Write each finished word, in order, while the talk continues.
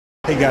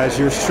Hey guys,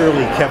 yours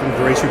truly, Kevin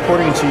Grace,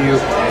 reporting to you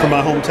from my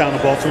hometown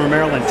of Baltimore,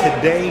 Maryland.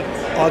 Today,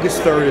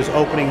 August 3rd, is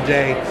opening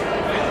day,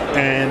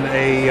 and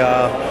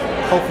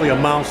hopefully a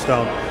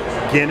milestone.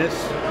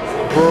 Guinness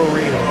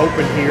Brewery is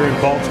open here in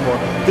Baltimore.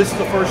 This is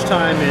the first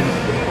time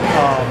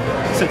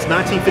since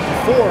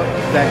 1954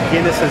 that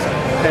Guinness has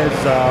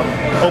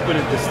opened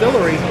a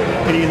distillery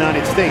in the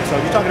United States. So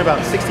you're talking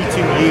about 62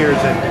 years,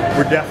 and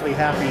we're definitely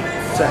happy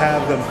to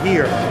have them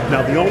here.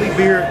 Now, the only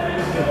beer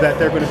that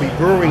they're going to be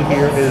brewing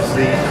here is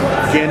the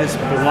Guinness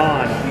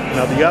Blonde.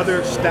 Now, the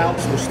other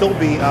stouts will still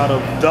be out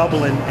of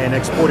Dublin and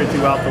exported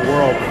throughout the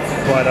world.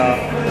 But I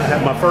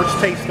had my first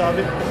taste of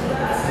it.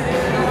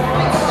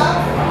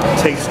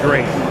 Tastes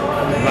great.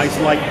 Nice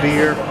light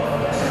beer,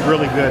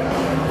 really good.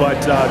 But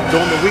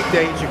during the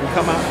weekdays, you can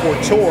come out for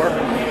a tour,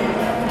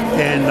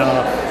 and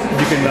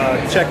you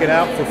can check it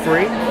out for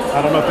free. I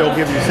don't know if they'll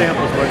give you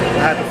samples, but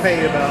I had to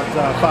pay about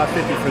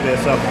 $5.50 for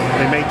this. So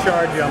they may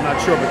charge you, I'm not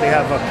sure, but they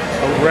have a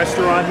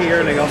restaurant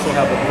here, and they also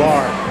have a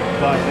bar.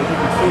 But as you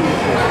can see,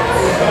 this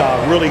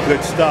is really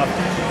good stuff.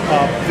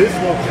 This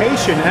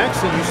location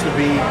actually used to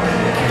be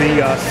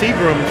the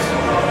Seagram's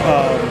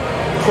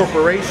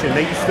Corporation.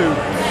 They used to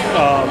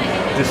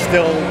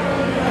distill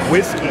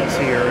whiskeys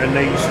here, and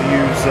they used to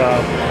use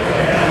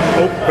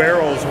oak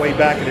barrels way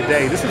back in the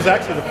day. This was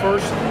actually the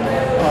first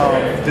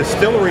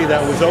distillery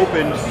that was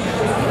opened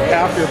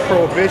after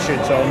Prohibition.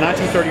 So in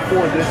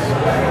 1934, this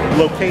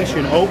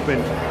location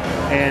opened,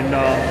 and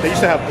they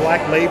used to have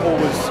Black Label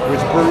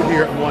was brewed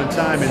here at one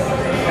time, and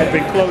had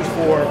been closed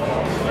for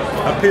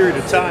a period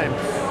of time,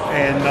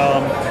 and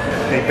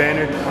they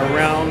bannered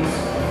around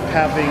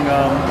having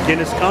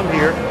Guinness come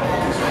here,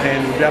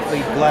 and we're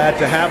definitely glad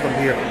to have them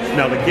here.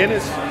 Now, the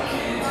Guinness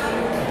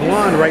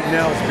Blonde right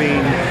now is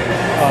being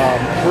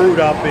brewed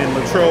up in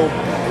Latrobe,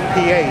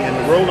 PA, in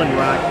the Rolling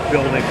Rock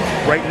building.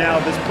 Right now,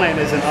 this plant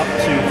isn't up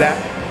to that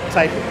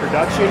type of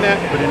production yet,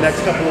 but in the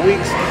next couple of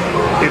weeks,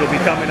 it'll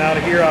be coming out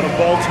of here, out of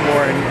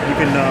Baltimore, and you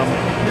can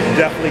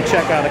definitely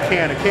check out a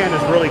can. The can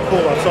is really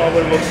cool. I saw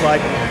what it looks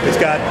like. It's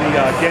got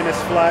the Guinness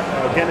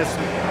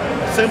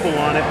symbol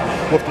on it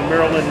with the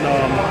Maryland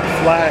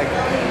flag,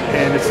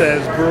 and it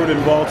says brewed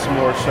in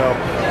Baltimore. So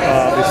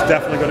it's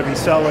definitely going to be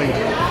selling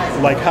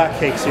like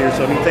hotcakes here.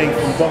 So anything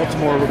from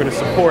Baltimore, we're going to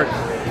support.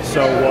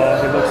 So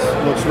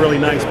it looks really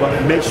nice. But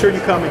make sure you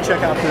come and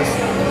check out this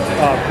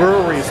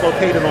brewery. It's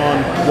located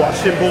on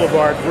Washington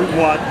Boulevard, Route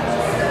 1,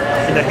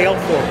 in the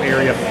Halethorpe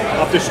area.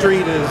 Up the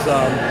street is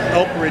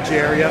Elk Ridge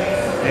area,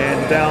 and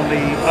down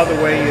the other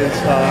way is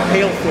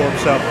Halethorpe.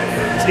 So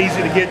it's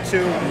easy to get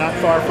to, not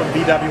far from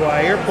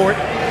BWI Airport,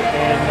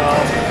 and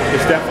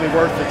it's definitely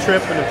worth the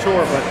trip and the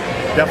tour. But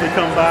definitely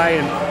come by,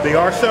 and they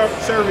are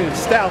serving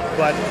stout,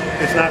 but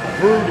it's not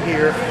brewed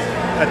here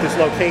at this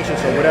location.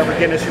 So whatever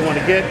Guinness you want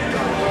to get,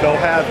 they'll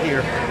have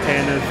here.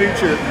 And in the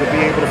future, you'll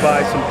be able to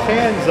buy some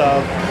cans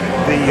of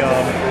the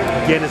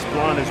Guinness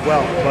Blonde as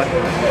well. But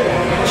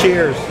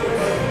cheers.